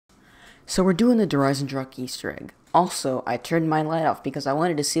So we're doing the Eisendrache Easter egg. Also, I turned my light off because I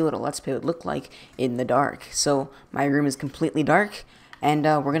wanted to see what a Let's Play would look like in the dark. So my room is completely dark, and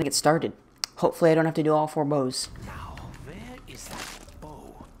we're gonna get started. Hopefully I don't have to do all 4 bows. Now, where is that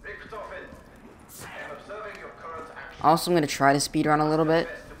bow? Also, I'm gonna try to speed run a little bit.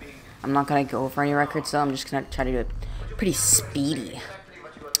 I'm not gonna go for any records though, I'm just gonna try to do it pretty speedy.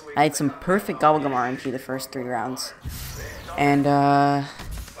 I had some perfect Gobblegum RNG the first 3 rounds. And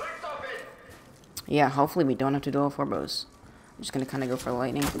yeah, hopefully we don't have to do all 4 bows. I'm just gonna kinda go for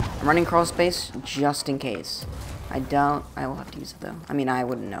lightning. I'm running crawl space just in case. I doubt I will have to use it though. I mean, I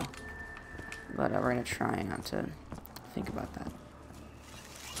wouldn't know. But we're gonna try not to think about that.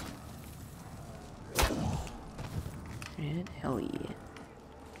 And hell yeah.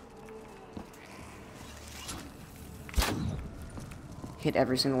 Hit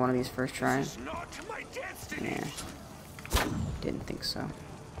every single one of these first try. Yeah. Didn't think so.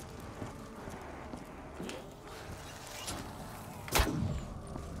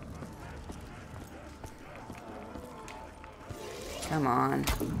 Come on.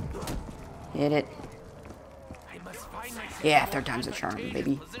 Hit it. Yeah, 3rd time's a charm,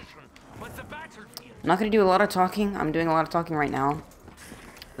 baby. I'm not gonna do a lot of talking. I'm doing a lot of talking right now.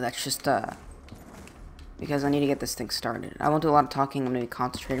 But that's just, because I need to get this thing started. I won't do a lot of talking. I'm gonna be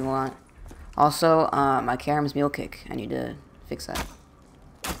concentrating a lot. Also, my Karam's Mule Kick. I need to fix that.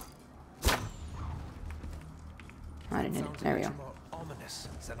 I didn't hit it. There we go.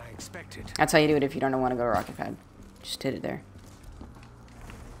 That's how you do it if you don't want to go to Rocket Pad. Just hit it there.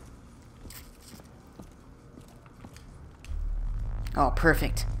 Oh,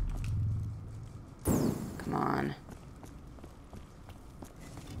 perfect. Come on.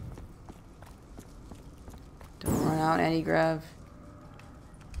 Don't run out, anti-grav.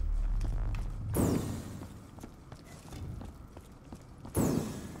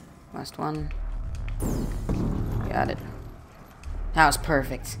 Last one. Got it. That was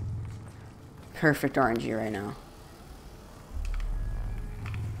perfect. Perfect RNG right now.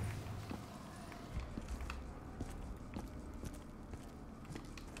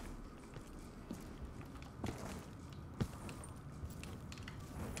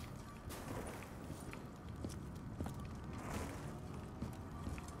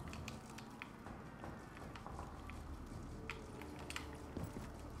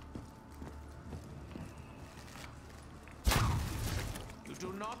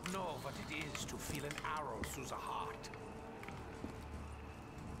 Do not know what it is to feel an arrow through the heart.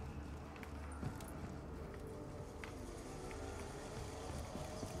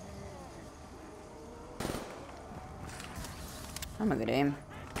 I'm a good aim.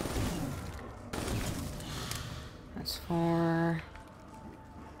 That's 4.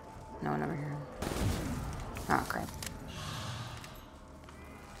 No one over here. Oh crap.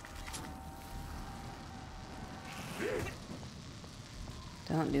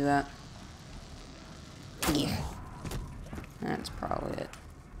 Don't do that. Yeah. That's probably it.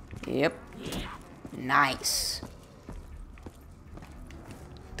 Yep. Nice.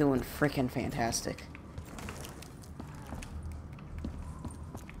 Doing freaking fantastic.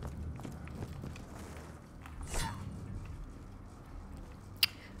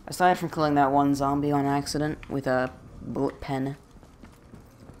 Aside from killing that one zombie on accident with a bullet pen.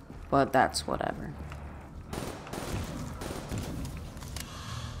 But that's whatever.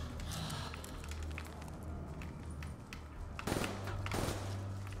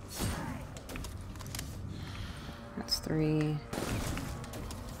 That's 3,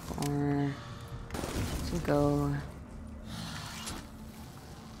 4, to go.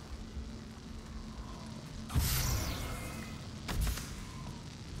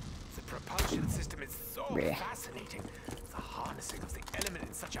 The propulsion system is so fascinating. The harnessing of the element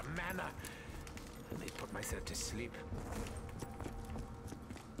in such a manner. I may put myself to sleep.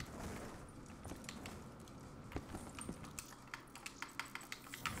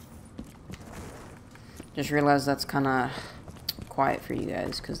 Just realized that's kind of quiet for you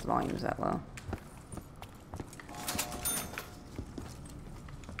guys because the volume's that low.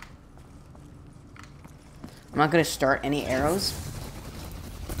 I'm not going to start any arrows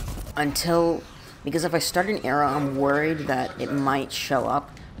until, because if I start an arrow, I'm worried that it might show up.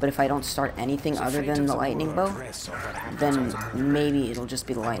 But if I don't start anything other than the lightning bow, then maybe it'll just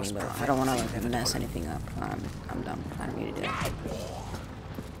be the lightning bow. I don't want to like mess anything up. I'm dumb. I don't need to do it.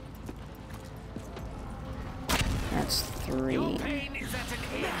 That's 3.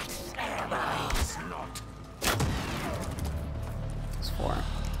 That's 4.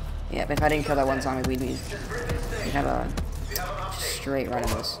 Yeah, if I didn't kill that one zombie, we'd have a straight run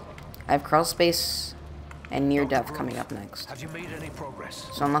of this. I have crawl space and near death coming up next. Have you made any progress?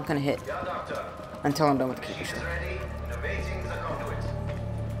 So I'm not gonna hit until I'm done with the keeper stuff.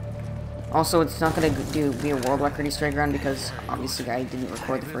 Also, it's not gonna be a world record Easter egg run because obviously I didn't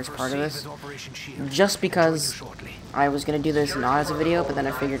record the first part of this. Just because I was gonna do this not as a video, but then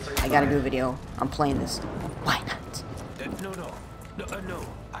I figured I gotta do a video. I'm playing this. Why not? No,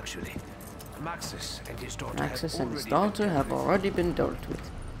 actually. Maxis and his daughter have already been dealt with.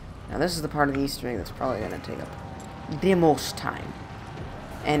 Now this is the part of the Easter egg that's probably gonna take up the most time.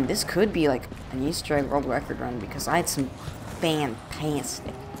 And this could be like an Easter egg world record run because I had some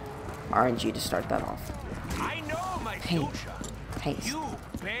fantastic RNG to start that off. I know my Paste. You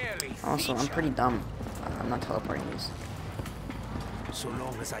barely Also, I'm pretty dumb. I'm not teleporting these. So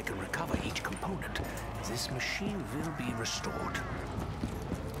long as I can recover each component, this machine will be restored.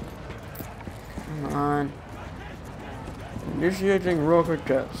 Come on. Initiating rocket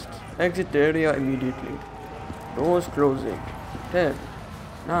test. Exit the area immediately. Doors closing. 10,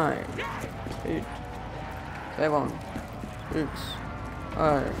 9, 8, 7, 6,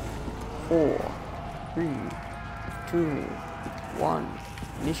 5, 4, 3, 2, 1.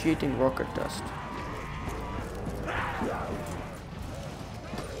 Initiating rocket test.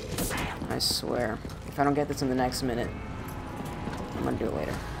 I swear, if I don't get this in the next minute, I'm gonna do it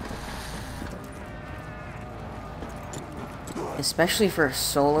later. Especially for a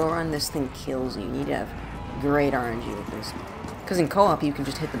solo run, this thing kills you. You need to have great RNG with this. Because in co-op, you can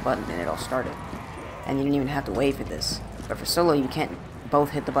just hit the button and it'll start it. And you don't even have to wait for this. But for solo, you can't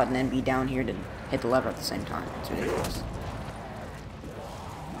both hit the button and be down here to hit the lever at the same time. It's ridiculous.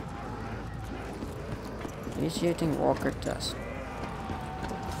 Initiating walker test.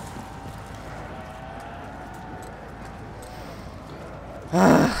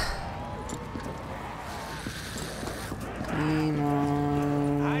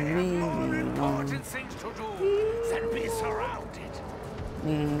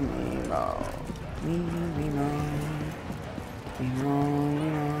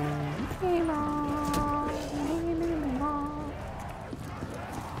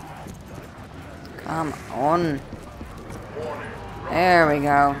 Come on. There we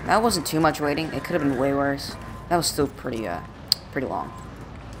go. That wasn't too much waiting. It could have been way worse. That was still pretty long.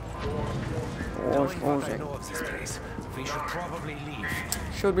 We should probably leave.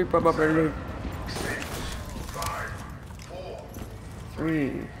 Should we probably leave?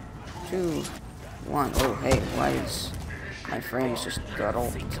 3, 2, 1. Oh, hey, why is my frames just got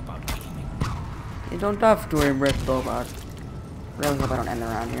old? You don't have to aim red robot. Really hope I don't end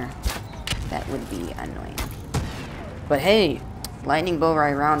around here. That would be annoying. But hey, lightning bow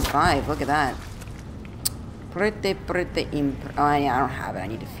right round 5. Look at that. Pretty oh yeah, I don't have it. I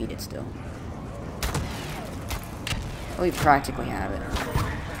need to feed it still. Oh, we practically have it.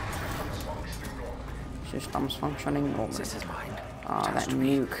 Systems functioning normally. This is mine. Ah, that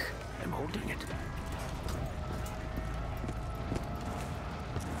nuke. I'm holding it.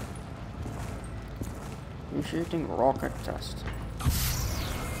 Initiating rocket test.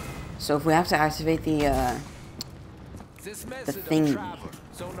 So if we have to activate the thing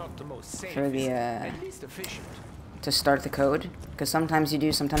for the to start the code, because sometimes you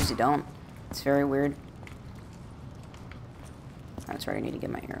do, sometimes you don't. It's very weird. That's right, I need to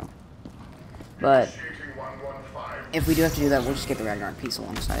get my arrow. But if we do have to do that, we'll just get the Ragnarok piece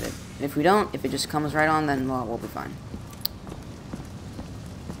alongside it. And if we don't, if it just comes right on, then well, we'll be fine.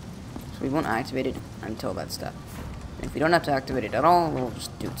 So we won't activate it until that step. And if we don't have to activate it at all, we'll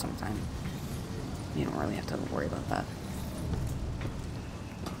just do it sometime. You don't really have to worry about that.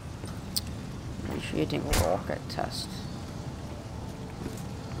 Initiating rocket test.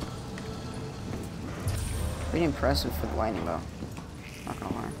 Pretty impressive for the lightning bow. Not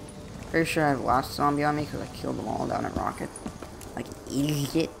gonna lie. Pretty sure I have last zombie on me because I killed them all down at rocket. Like an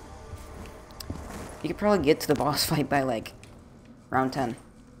idiot. You could probably get to the boss fight by like round 10.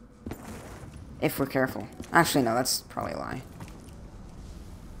 If we're careful. Actually, no, that's probably a lie.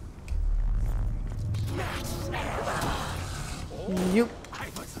 Yep.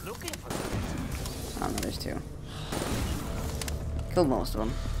 Oh no, there's 2. Killed most of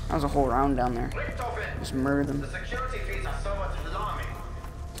them. That was a whole round down there. Just murdered them.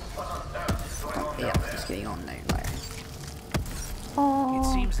 Oh, yeah, just getting on there.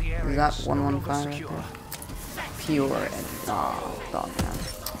 Oh, is that 115 right there? Pure and dog man.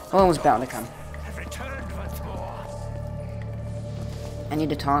 Oh, it was bound to come. I need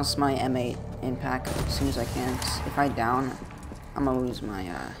to toss my M8 impact as soon as I can. If I down, I'm gonna lose my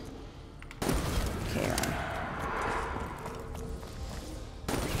KR.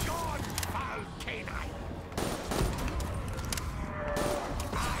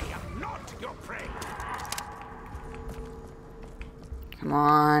 Come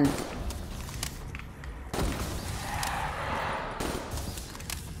on.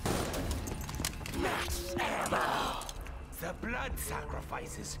 The blood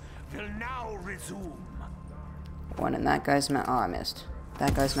sacrifices will now resume. One in that guy's mouth. Oh, I missed.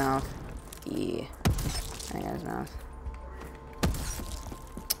 That guy's mouth. Yeah. That guy's mouth.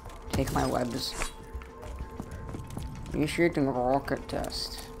 Take my webs. Initiating rocket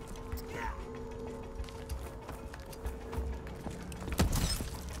test.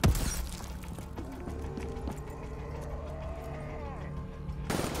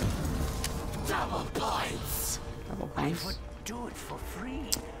 Double points. Double I points. would do it for free.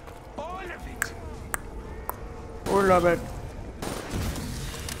 All of it. All of it.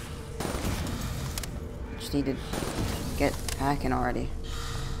 Just need to get hacking already.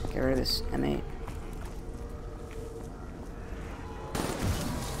 Get rid of this M8.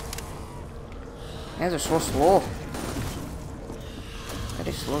 You guys are so slow. I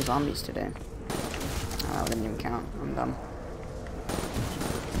did slow zombies today. Oh, that didn't even count. I'm dumb.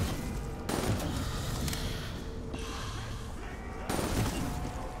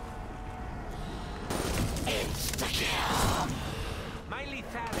 My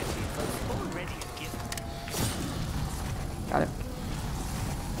lethality was already a gift. Got it.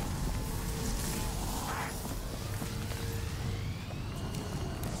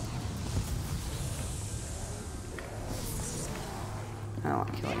 I don't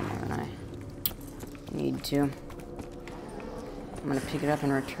want to kill it more than I need to. I'm gonna pick it up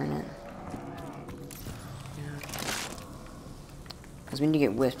and return it. Because we need to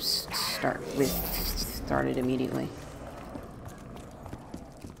get wisps started immediately.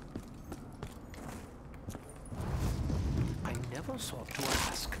 I never sought to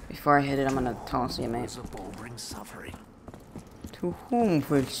ask. Before I hit it, I'm gonna toss the mate. The bow brings suffering. To whom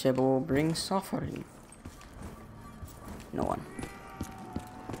will Sybil bring suffering? No one.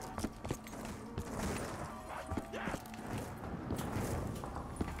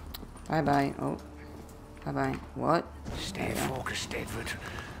 Bye bye. Oh. Bye bye. What? Stay focused, Edward.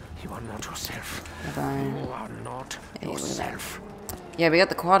 You are not yourself. Bye bye. You are not Hey, look at that. yourself. Yeah, we got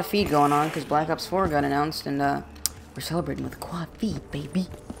the quad feed going on because Black Ops 4 got announced, and we're celebrating with quad feed, baby.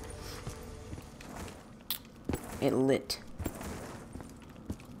 It lit.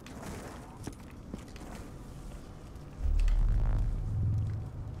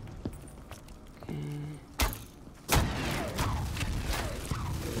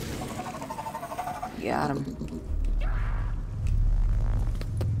 Got him.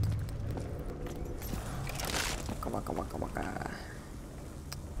 Waka waka waka.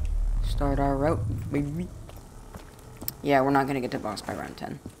 Start our route, baby. Yeah, we're not gonna get to boss by round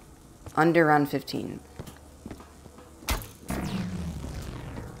 10. Under round 15.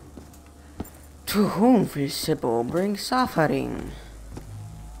 To whom will Sybil bring suffering?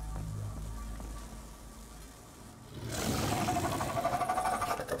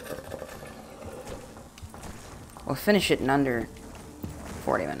 We'll finish it in under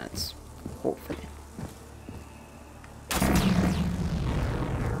 40 minutes. Hopefully.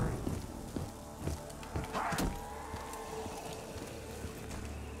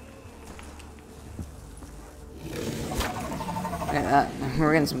 Look at that.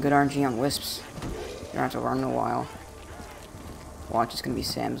 We're getting some good RNG on wisps. You don't have to run in a while. Watch, it's gonna be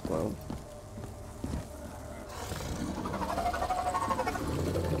Sam's globe.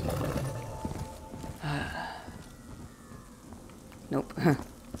 Nope.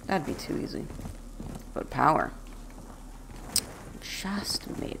 That'd be too easy. But power. Just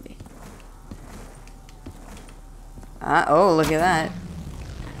maybe. Oh, look at that.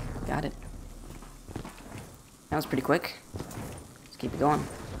 Got it. That was pretty quick. Let's keep it going.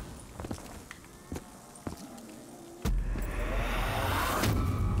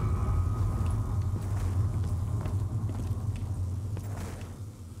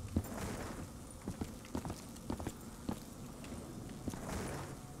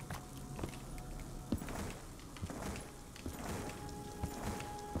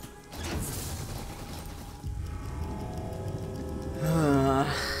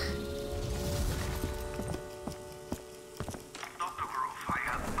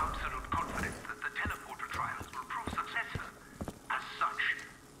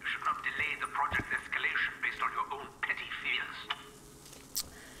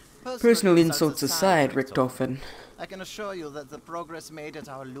 Personal insults aside, Richtofen. I can assure you that the progress made at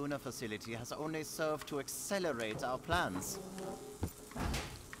our lunar facility has only served to accelerate our plans.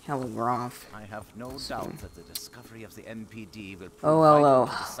 Hell, we're off. I have no doubt that the discovery of the MPD will prove Oh, vital hello.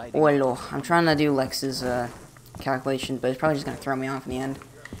 to deciding Oh, hello. I'm trying to do Lex's calculation, but it's probably just going to throw me off in the end.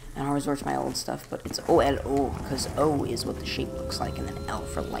 And I'll resort to my old stuff, but it's OLO, because O is what the shape looks like, and then L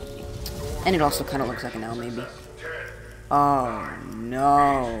for lightning. And it also kind of looks like an L, maybe. Oh,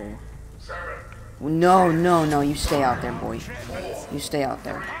 no. No, no, no, you stay out there, boy. You stay out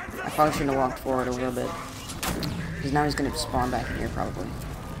there. I probably shouldn't have walked forward a little bit. Because now he's going to spawn back in here, probably.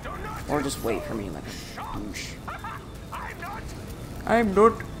 Or just wait for me like a douche. I'm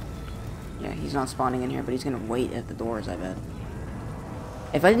not. Yeah, he's not spawning in here, but he's going to wait at the doors, I bet.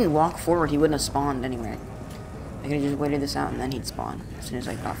 If I didn't walk forward, he wouldn't have spawned anyway. I could have just waited this out and then he'd spawn as soon as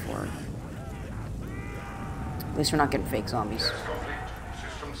I got forward. At least we're not getting fake zombies.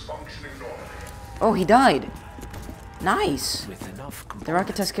 Oh, he died! Nice! The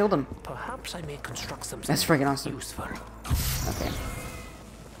rocket test killed him. Perhaps I may construct something That's freaking awesome. useful. Okay.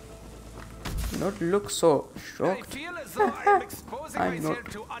 Not look so shocked. I feel as though I am exposing I'm myself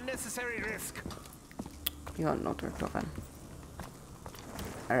not. to unnecessary risk. You are not Ragnavan.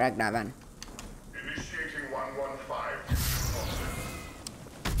 Ragnavan. Initiating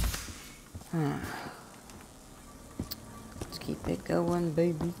 115. Let's keep it going,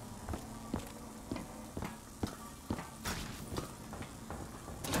 baby.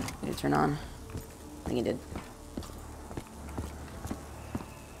 Did it turn on? I think it did.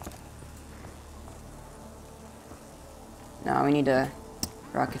 No, we need to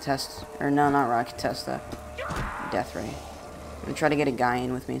rocket test. Or no, not rocket test, death ray. I'm gonna try to get a guy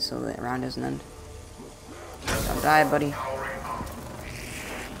in with me so that round doesn't end. Don't die, buddy.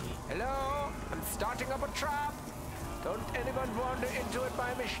 Hello? I'm starting up a trap. Don't anyone wander into it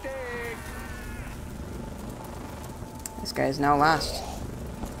by mistake. This guy is now last.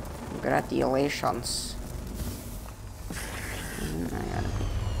 Congratulations. I got it.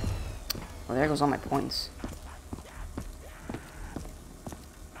 Well, there goes all my points.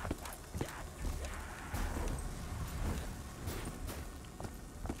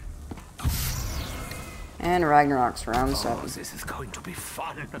 And Ragnarok's round 7. Oh, this is going to be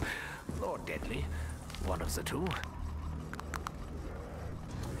fun. Or deadly. One of the two.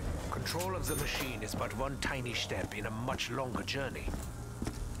 Control of the machine is but one tiny step in a much longer journey.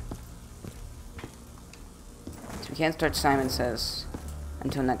 So we can't start Simon Says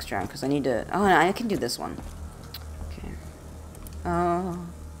until next round, because I need to... Oh, no, I can do this one. Okay.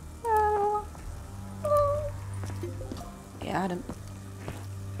 Got him.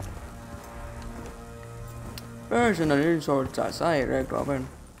 Personal insults aside, Ragnavan.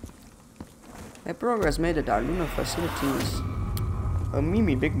 My progress made at our lunar facilities. A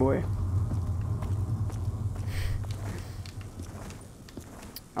Mimi, big boy.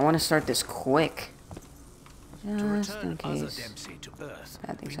 I want to start this quick. Just in case.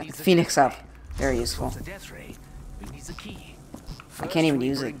 Bad things happen. Phoenix up. Very useful. I can't even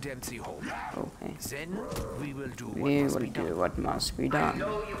use it. Oh, hey. We will do what must be done. I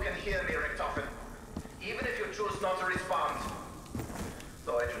know you can hear me, Richtofen, even if you choose not to respond.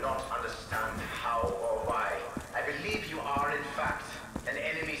 Though I do not understand how or why, I believe you are in fact an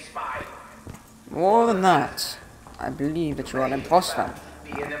enemy spy. More than that, I believe that you are an imposter.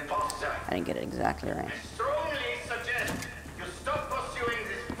 Be an imposter. I didn't get it exactly right. I strongly suggest you stop pursuing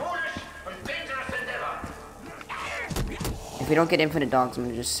this foolish and dangerous endeavor. If we don't get infinite dogs, I'm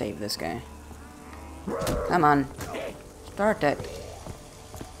gonna just save this guy. Come on. Start it.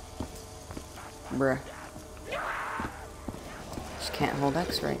 Bruh. Just can't hold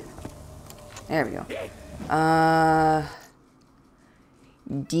X right. There we go.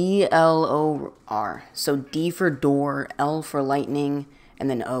 D-L-O-R. So D for door, L for lightning, and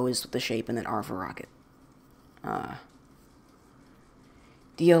then O is the shape, and then R for rocket.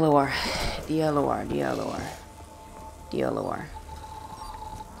 D-L-O-R. D-L-O-R. D-L-O-R. D-L-O-R.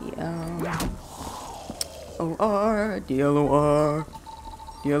 D-L-O-R. D-L-O-R.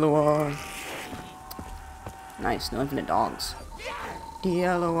 D-L-O-R. Nice, no infinite dogs.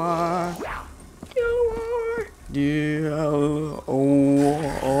 D-L-O-R. D-L-O-R. D-L-O-R.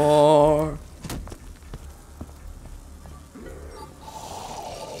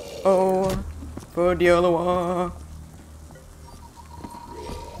 O for D-L-O-R.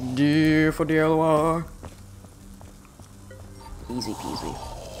 D for D-L-O-R. Easy peasy.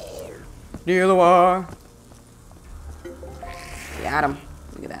 D-L-O-R. Got him.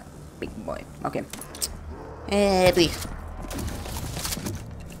 Look at that. Big boy. Okay. Please.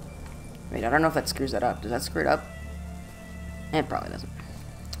 Wait, I don't know if that screws that up. Does that screw it up? It probably doesn't.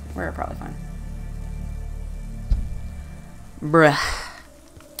 We're probably fine. Bruh.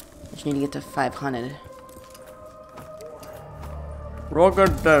 Just need to get to 500.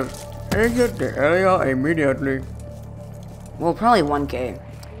 Rocket test. Exit the area immediately. Well, probably 1K.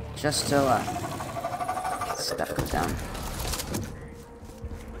 Just till stuff goes down.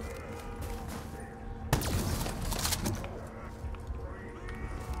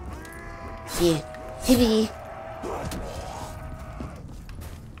 Yeah. Hippie.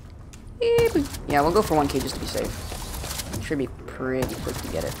 Yeah, we'll go for 1k just to be safe. Should be pretty quick to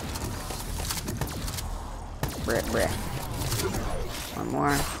get it. Breh. One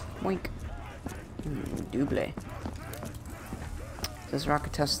more. Boink. Double. Is this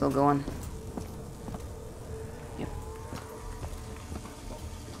rocket test still going? Yep.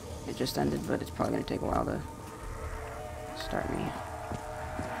 It just ended, but it's probably going to take a while to start me.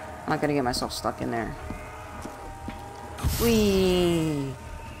 I'm not going to get myself stuck in there. Whee!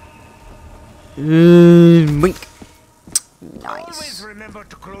 Boink. Nice. Always remember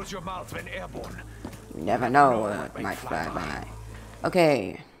to close your mouth when airborne. You never know what might fly by.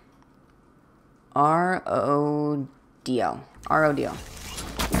 Okay. R-O-D-L. R-O-D-L.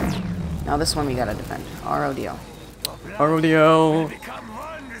 Now this one we gotta defend. R-O-D-L. R-O-D-L.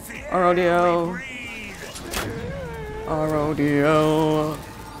 R-O-D-L. R-O-D-L.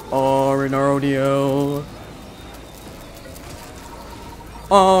 R and R-O-D-L.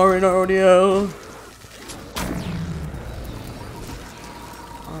 R and R-O-D-L.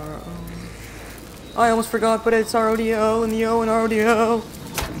 I almost forgot, but it's R-O-D-L and the O and R-O-D-L.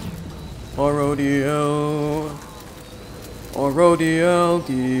 R-O-D-L. R-O-D-L,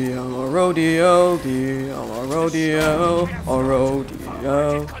 D-L, R-O-D-L, D-L, R-O-D-L,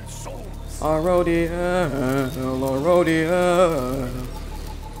 R-O-D-L, R-O-D-L, R-O-D-L,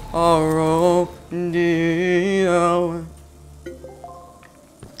 R-O-D-L.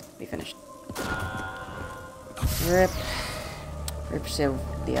 We finished. Rip save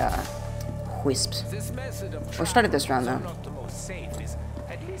the, wisps. We started this round, though.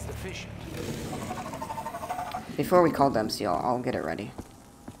 Before we call Dempsey, I'll get it ready.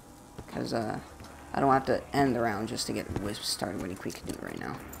 Because, I don't have to end the round just to get wisps started when we can do it right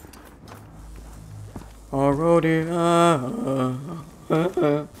now. Alrighty,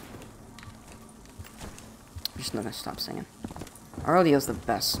 I'm just not gonna stop singing. Rodio's the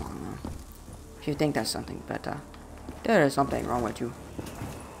best song, though. If you think that's something, but, there is something wrong with you.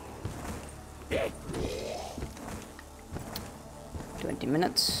 20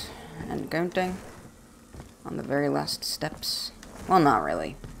 minutes and counting on the very last steps. Well, not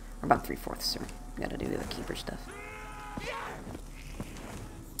really. We're about 3/4 through. We gotta do the keeper stuff.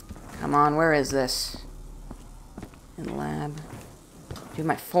 Come on, where is this? In the lab. Do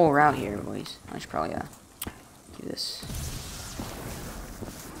my full route here, boys. I should probably do this.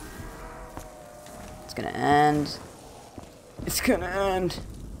 It's gonna end. It's gonna end.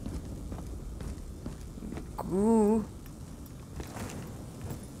 Ooh.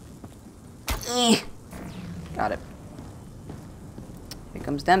 Got it. Here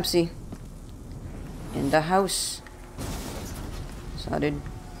comes Dempsey. In the house. Started.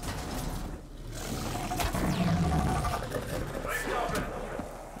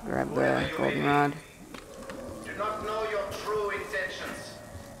 Grab the goldenrod. Do not know your true intentions,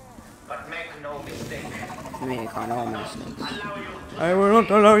 but make no mistake. Make no mistakes. I will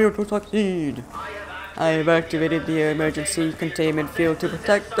not allow you to succeed. I have activated the emergency containment field to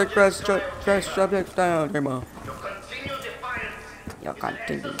protect the crash subjects down. Your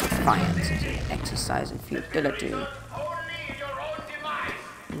continued defiance is an exercise in futility. You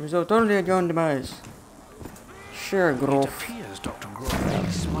result only in your own demise. Sure, Grove. You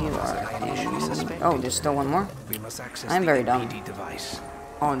are. Oh, there's still one more? I'm very dumb.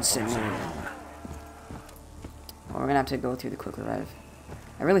 On Simon. Well, we're gonna have to go through the quick revive.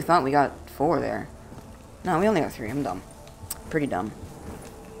 I really thought we got 4 there. No, we only got 3. I'm dumb. Pretty dumb.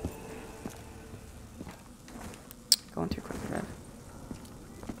 Going through quick revive.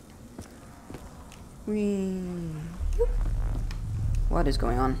 Whee. What is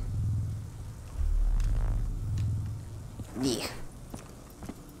going on? Yeah.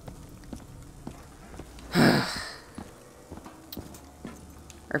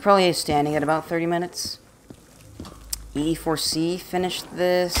 We're probably standing at about 30 minutes. E4C finished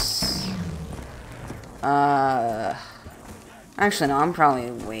this. Actually, no, I'm probably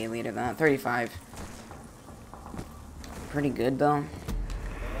way later than that. 35. Pretty good, though.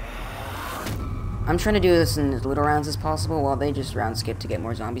 I'm trying to do this in as little rounds as possible while they just round skip to get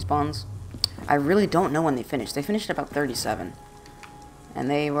more zombie spawns. I really don't know when they finished. They finished at about 37. And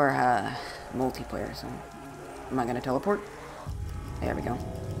they were, multiplayer, so... Am I gonna teleport? There we go.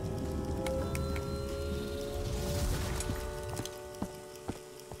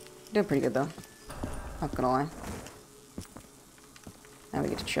 Doing pretty good, though. Not gonna lie. Now we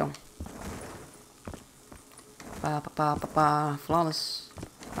get to chill. Flawless.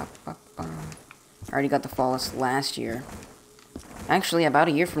 I already got the flawless last year. Actually, about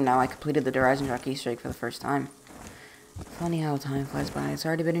a year from now, I completed the Eisendrache Easter egg for the first time. Funny how time flies by. It's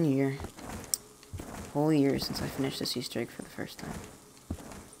already been a year. whole year since I finished this Easter egg for the first time.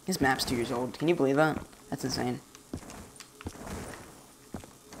 This map's 2 years old. Can you believe that? That's insane.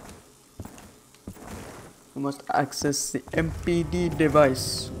 We must access the MPD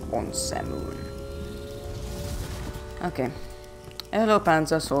device on Samoon. Okay. Hello,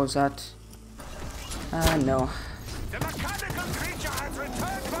 Panzer Solzat. No. The mechanical creature has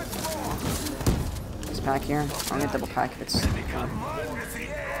returned once more. This pack here. I'm gonna double pack if it's.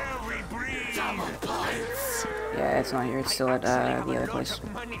 Yeah, it's not here. It's still at the other place.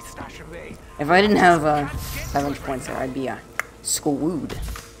 If I didn't have 500 points there, I'd be screwed.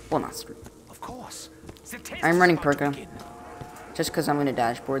 Well, not screwed. Of course. I'm running Perka. Just because I'm gonna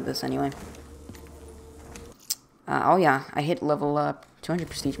dashboard this anyway. Oh yeah, I hit level 200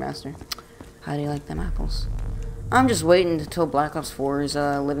 Prestige Master. How do you like them apples? I'm just waiting until Black Ops 4's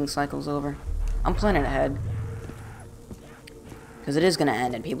living cycle's over. I'm planning ahead. Because it is going to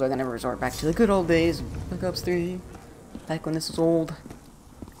end and people are going to resort back to the good old days of Black Ops 3. Back when this was old.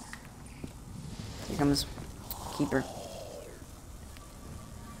 Here comes Keeper.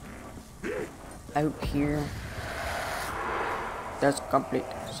 Out here. There's complete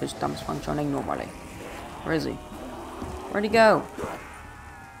systems functioning normally. Where is he? Where'd he go?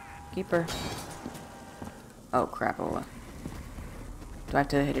 Keeper. Oh crap, Ola. Do I have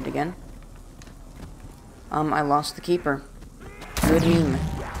to hit it again? I lost the Keeper. Good meme.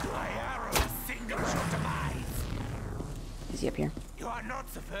 Is he up here?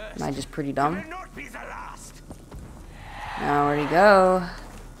 Am I just pretty dumb? Now where'd he go?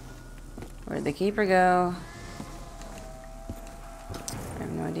 Where'd the Keeper go? I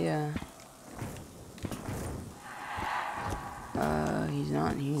have no idea. He's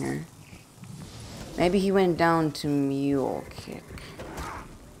not here. Maybe he went down to Mule Kick.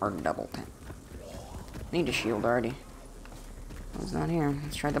 Or Double Tap. I need a shield already. Oh, he's not here.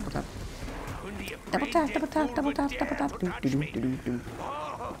 Let's try Double Tap. Double tap, double tap, double tap, double tap. Do, do, do, do, do.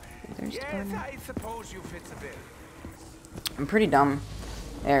 There's the button. I'm pretty dumb.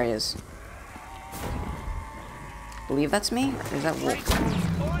 There he is. Believe that's me? Or is that Wolf?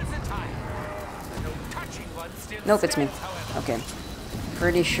 Nope, it's me. Okay.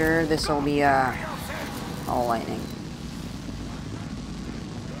 Pretty sure this will be all lightning.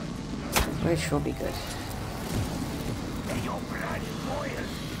 Which will be good.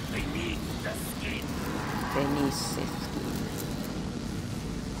 They need safety.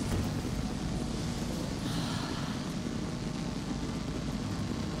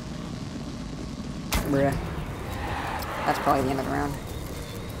 Bruh. That's probably the end of the round.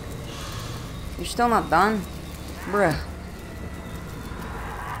 You're still not done? Bruh.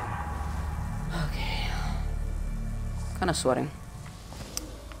 Okay. Kinda sweating.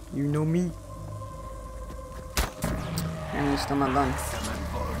 You know me. And he's still not done.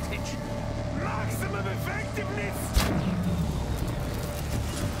 Maximum effectiveness.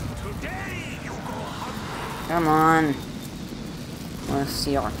 Today you go hungry. Come on. Let's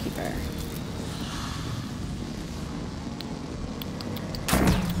see our Keeper.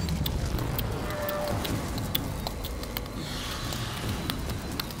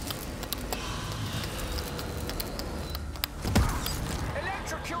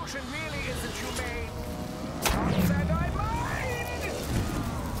 Electrocution really isn't humane. Not that I mind.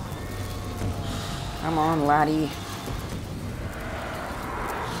 Come on, laddie.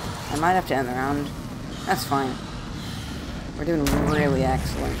 I might have to end the round. That's fine. We're doing really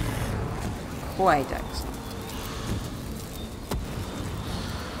excellent. Quite excellent.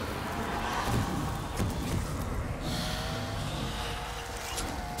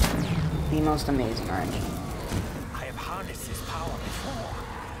 The most amazing RNG. I have harnessed this power before.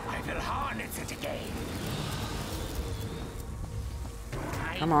 I will harness it again.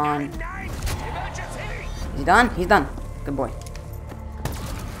 Come on. Emergency! Is he done? He's done. Good boy.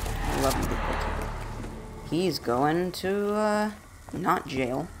 I love you, good boy. He's going to, not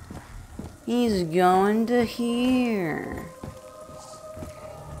jail. He's going to here.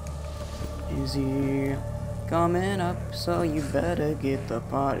 Is he coming up? So you better get the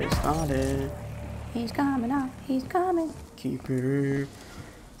party started. He's coming up. He's coming. Keep it.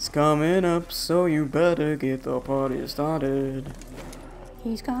 It's coming up, so you better get the party started.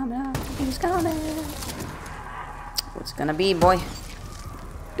 He's coming up. He's coming. What's gonna be, boy?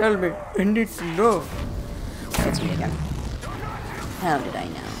 Tell me. I need to know. It's me again. How did I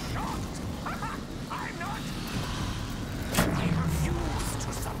know?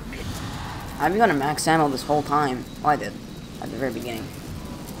 I've been going to max ammo this whole time. Well, I did at the very beginning,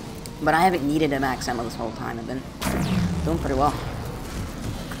 but I haven't needed a max ammo this whole time. I've been doing pretty well.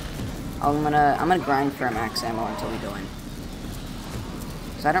 I'm gonna grind for a max ammo until we go in.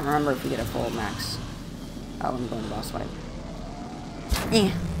 So I don't remember if we get a full max Oh, I'm going to boss fight.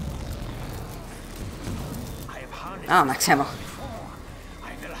 Yeah. Oh, max ammo.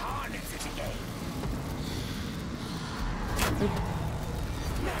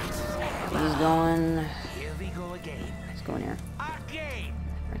 He's going. Here we go again. He's going here. Again.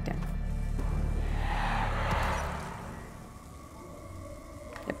 Right there.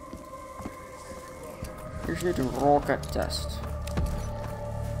 Yep. Here's your rocket test.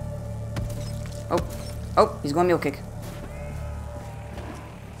 Oh. Oh, he's going mule kick.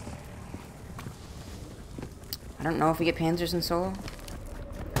 I don't know if we get Panzers in solo.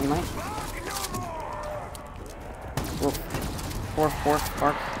 We might. Whoa. Fourth,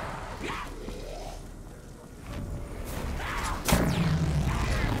 bark.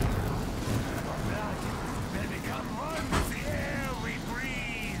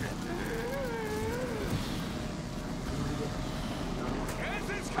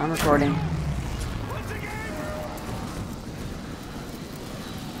 I'm recording.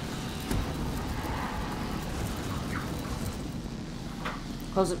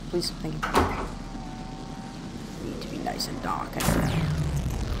 Close it, please. Thank you. Need to be nice and dark.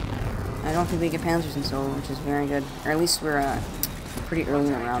 I don't think we get Panzers in solo, which is very good. Or at least we're pretty early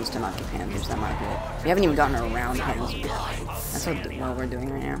in the rounds to not get Panzers. That might be it. We haven't even gotten around Panzers. That's what we're doing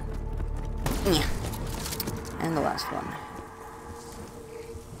right now. Yeah. And the last one.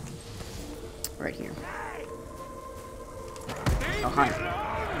 Right here. Oh, hi.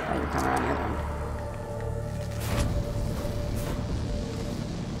 Oh, you're coming around the other one.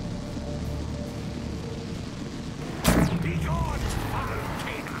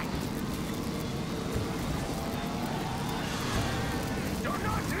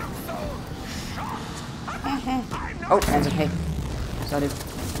 Oh, hands up, hey. So, dude,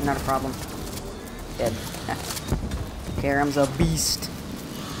 not a problem. Dead. Karam's a beast.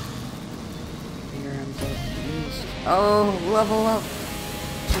 Karam's a beast. Oh, level up.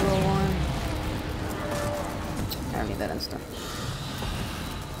 201. I don't need that instant.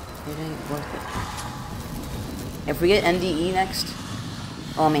 It ain't worth it. If we get NDE next,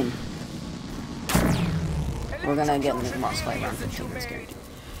 oh, I mean, we're gonna get in the boss fight round 15, that's guaranteed.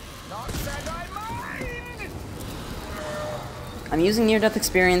 I'm using near-death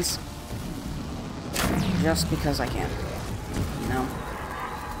experience just because I can. You know?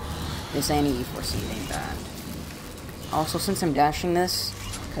 This anti-E4C ain't bad. Also, since I'm dashing this,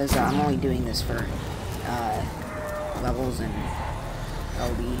 because I'm only doing this for levels and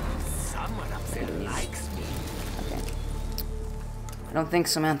LB. Someone up there likes me. Okay. I don't think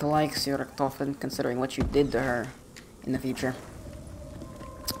Samantha likes you, Richtofen, considering what you did to her in the future.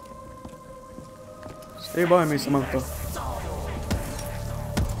 Stay by me, Samantha.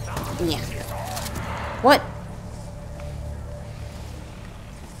 Yeah. What?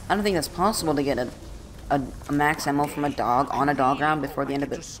 I don't think that's possible to get a max ammo from a dog on a dog round before the end of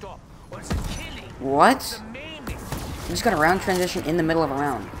the... What? You just got a round transition in the middle of a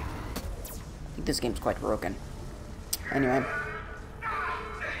round. I think this game's quite broken. Anyway.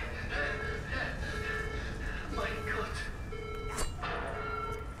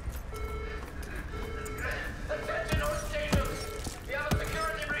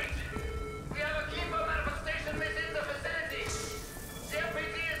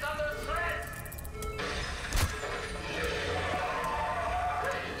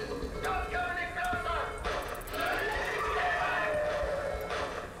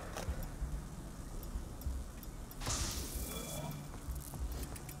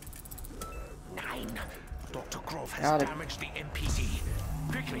 Dr. Grove has Got it. damaged the MPD.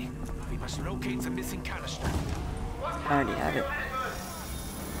 Quickly, we must locate the missing canister. I already have it.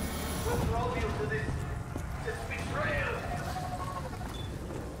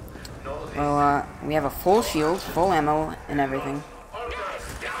 Well, we have a full shield, full ammo, and everything.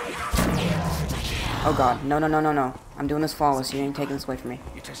 Oh god, no, no, no, no, no. I'm doing this flawless, you ain't taking this away from me.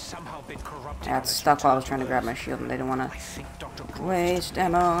 It has somehow been corrupted. I got stuck while I was trying to grab my shield, and they didn't want to waste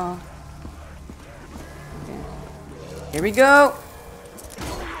ammo. Okay. Here we go!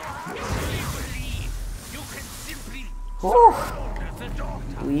 Whew.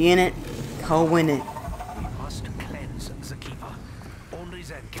 We in it. Go win it. We must cleanse the keeper. Only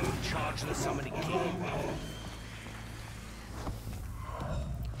then can we charge the summoning key.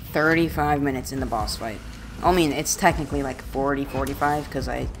 35 minutes in the boss fight. I mean, it's technically like 40, 45 because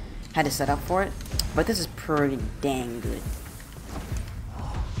I had to set up for it. But this is pretty dang good.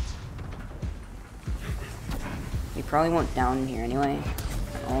 We probably won't down in here anyway.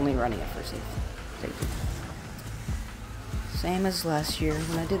 I'm only running it for safety. Same as last year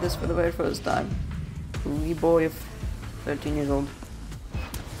when I did this for the very first time. Wee boy of 13 years old.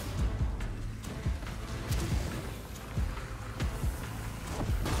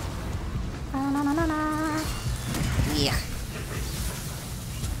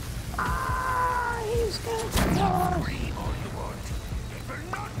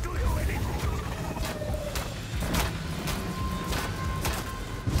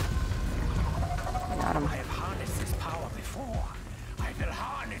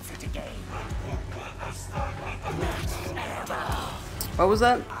 What was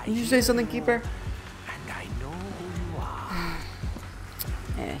that? Did you say something, keeper? And I know who you are.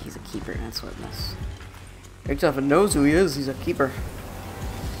 Yeah, he's a keeper. That's what this. Picks up and knows who he is. He's a keeper.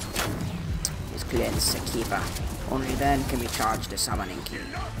 He's cleansed a keeper. Only then can we charge the summoning key.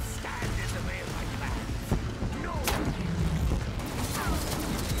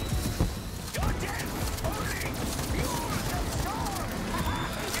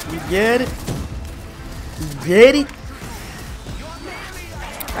 You get it? You get it?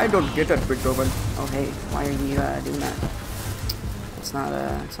 I don't get that, Beethoven. Oh hey, why are you doing that? It's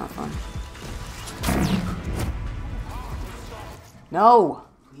not fun. No!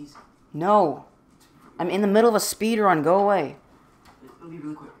 Please? No! I'm in the middle of a speedrun, go away. It'll be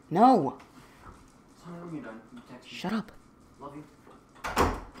really quick. No! Sorry, when you're done. Shut up. Love you.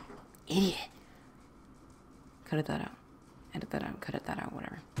 Idiot. Cut that out. Edit that out, cut that out,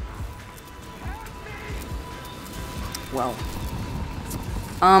 whatever. Well.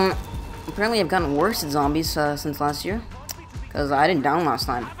 Apparently I've gotten worse at zombies since last year. Because I didn't down last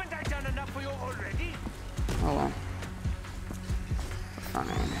time. Oh well. Fine.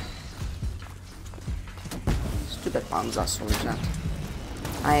 Stupid Banza soldier.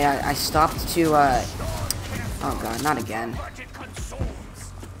 I stopped to, oh god, not again.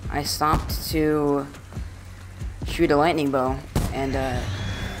 I stopped to shoot a lightning bow, and,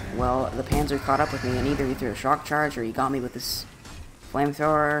 well, the Panzer caught up with me, and either he threw a shock charge, or he got me with this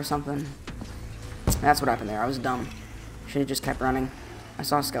flamethrower or something. That's what happened there. I was dumb. Should have just kept running. I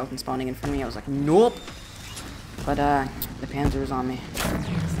saw a skeleton spawning in front of me. I was like, nope. But, the Panzer was on me.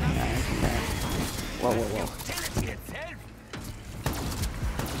 Whoa, whoa, whoa.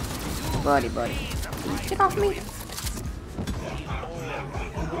 Buddy. Get off me.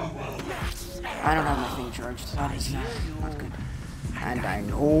 I don't have my thing charged. That is not good. And I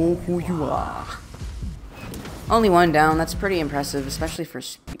know who you are. Only one down. That's pretty impressive, especially for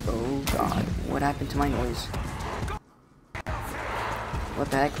oh god. What happened to my noise?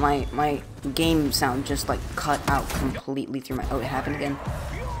 What the heck? My game sound just like cut out completely through my... Oh, it happened again.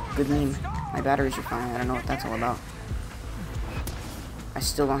 Good meme. My batteries are fine. I don't know what that's all about. I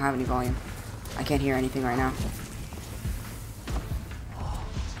still don't have any volume. I can't hear anything right now.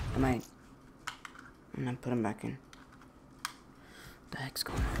 I'm gonna put them back in. What the heck's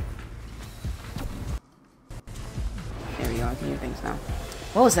going on? There we go. I can hear things now.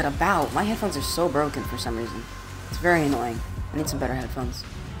 What was that about? My headphones are so broken for some reason. It's very annoying. I need some better headphones.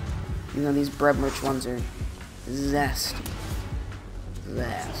 Even though these bread merch ones are zest. You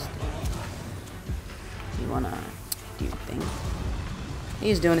wanna do your thing?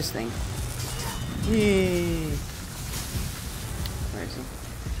 He's doing his thing. Yay. Where is he?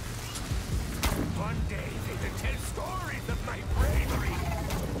 One day they will tell stories of my bravery.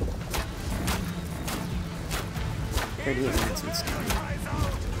 38 minutes and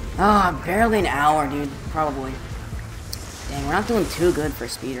stuff. Ah, barely an hour, dude. Probably. Dang, we're not doing too good for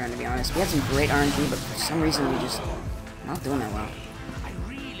speedrun, to be honest. We had some great RNG, but for some reason we just not doing that well. I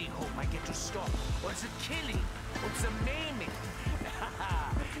really hope I get to stop. Or it's a killing. Or it's a maiming.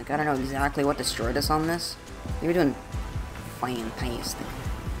 Like, I don't know exactly what destroyed us on this. We were doing fantastic.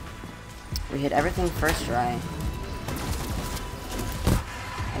 We hit everything first try.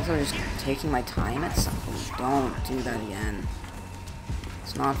 I guess I was just taking my time at something. Don't do that again.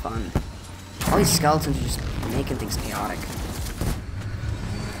 It's not fun. All these skeletons are just making things chaotic.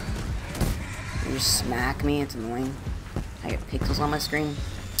 They just smack me, it's annoying. I get pixels on my screen.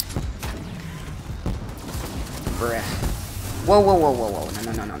 Bruh. Whoa.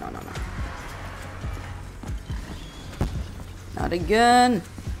 No. Not again.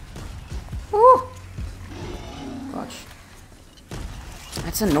 Woo! Watch.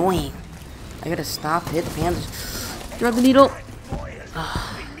 That's annoying. I gotta stop, hit the panzers. Drug the needle.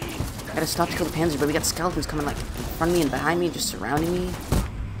 I gotta stop to kill the panzers, but we got skeletons coming like in front of me and behind me, just surrounding me.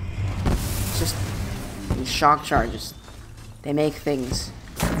 It's just these shock charges. They make things.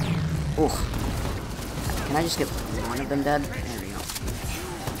 Ugh. Can I just get one of them dead? There we go.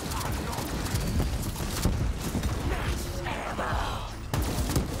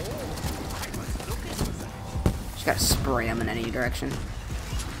 Just gotta spray them in any direction. I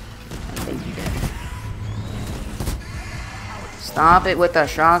think you did. Stop it with the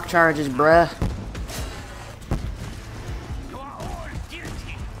shock charges, bruh.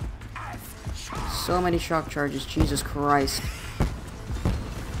 So many shock charges, Jesus Christ.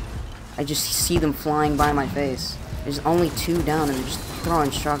 I just see them flying by my face. There's only 2 down and they're just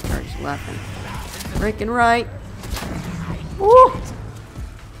throwing shock charges left and freaking right. Woo!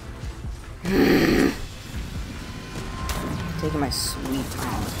 Taking my sweet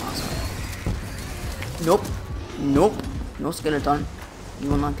time on this boss fight. Nope. No skeleton. You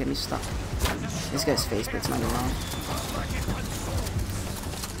will not get me stuck. This guy's face, but it's not even wrong.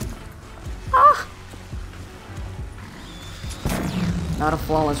 Ah! Not a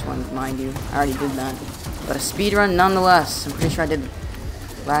flawless one, mind you. I already did that. But a speed run nonetheless. I'm pretty sure I did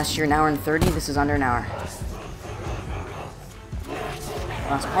last year an hour and 30. This is under an hour.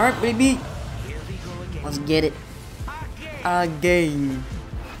 Last part, baby. Let's get it. Again.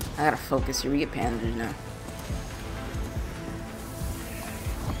 I gotta focus here. We get pandas now.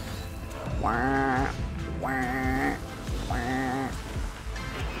 Wah, wah, wah.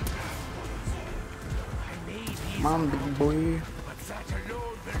 Come on, big boy.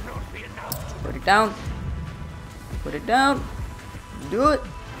 Put it down. Put it down. Do it.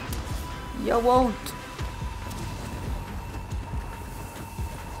 You won't.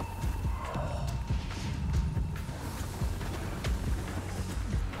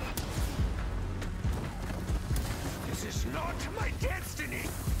 This is not my destiny.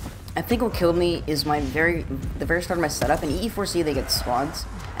 I think what killed me is the very start of my setup. In E4C they get squads,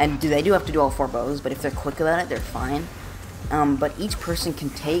 and they do have to do all 4 bows, but if they're quick at it, they're fine. But each person can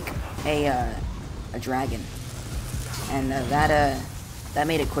take a dragon, and that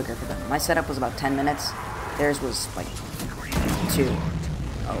made it quicker for them. My setup was about 10 minutes. Theirs was like 2.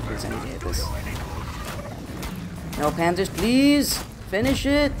 Oh, please, I need to hit this. No panzers, please! Finish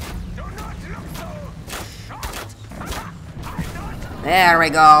it! There we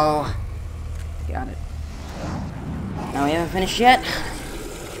go! Got it. Now we haven't finished yet.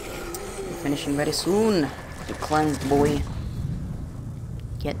 We're finishing very soon. Get cleansed, boy.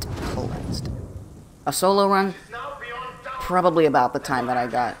 Get cleansed. A solo run? Probably about the time that I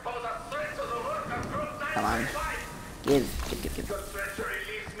got. Come on. Give.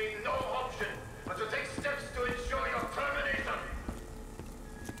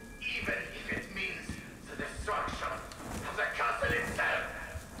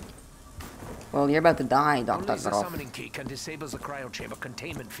 Well, you're about to die, Dr. Groff. Summoning key can disable the cryo chamber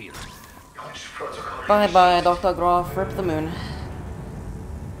containment field. Bye-bye, Dr. Groff. Rip the moon.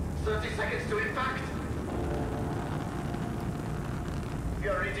 30 seconds to impact. We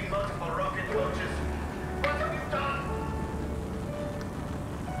are reading multiple rocket launches. What have you done?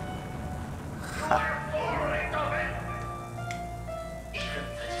 You are foreign of it. Even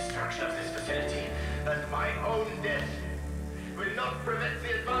the destruction of this facility and my own death will not prevent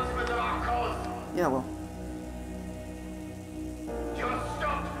the advancement of our cause. Yeah, well. You have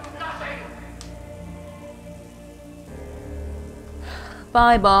stopped nothing.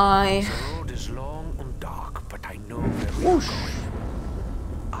 Bye-bye. The road is long and dark, but I know where we are Whoosh. going.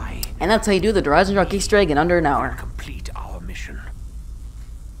 And that's how you do the Eisendrache Easter egg in under an hour. Complete our mission.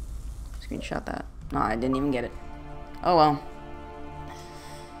 Screenshot that. No, I didn't even get it. Oh well.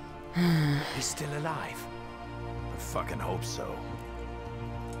 He's still alive. I fucking hope so.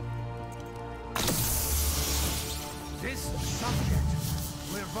 This subject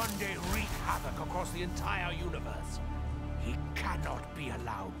will one day wreak havoc across the entire universe. He cannot be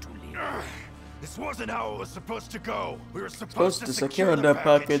allowed to live. This wasn't how it was supposed to go. We were Supposed to secure the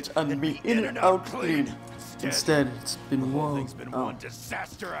package and be in and out clean. Instead, it's been one. One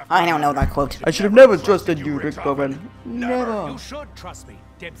disaster after I don't know that quote. I should have never trusted you, Rick Coven. Never. You should trust me,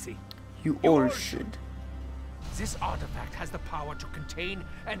 Dempsey. You all should. This artifact has the power to contain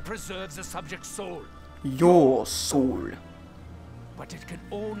and preserve the subject's soul. Your soul. But it can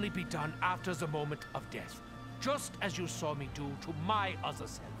only be done after the moment of death. Just as you saw me do to my other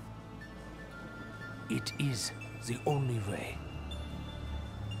self. It is the only way.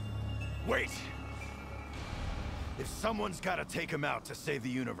 Wait! If someone's gotta take him out to save the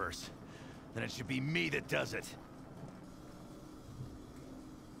universe, then it should be me that does it.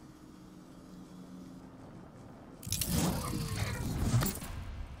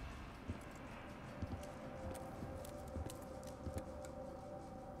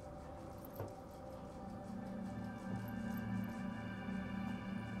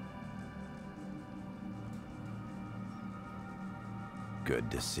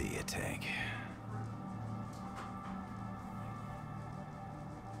 Good to see you, Tank.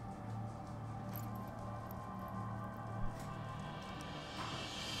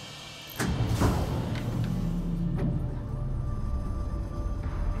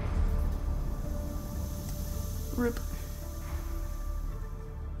 Rip.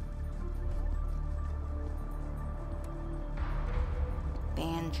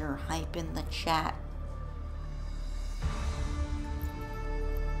 Band your hype in the chat.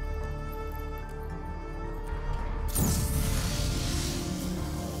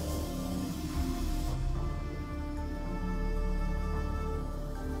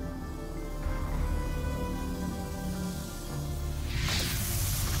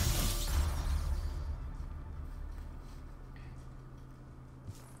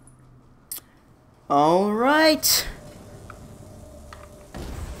 Alright.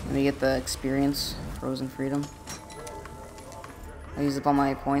 Let me get the experience. Frozen Freedom. I used up all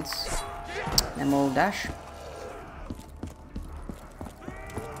my points. And we'll dash.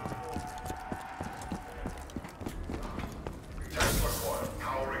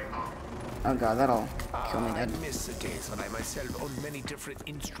 Oh god, that'll kill me dead. I miss the days when I myself owned many different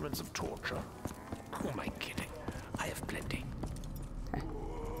instruments of torture. Who am I kidding? I have plenty.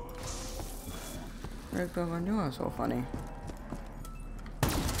 Rick, I knew I was so funny.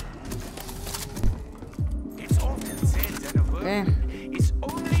 It's often said that a word is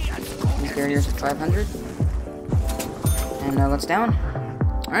only as good These barriers at 500. And let's down.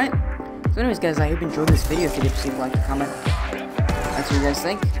 Alright. So anyways guys, I hope you enjoyed this video. If you did, please like and comment. That's what you guys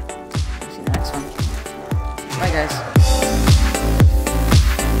think. See you in the next one. Bye guys.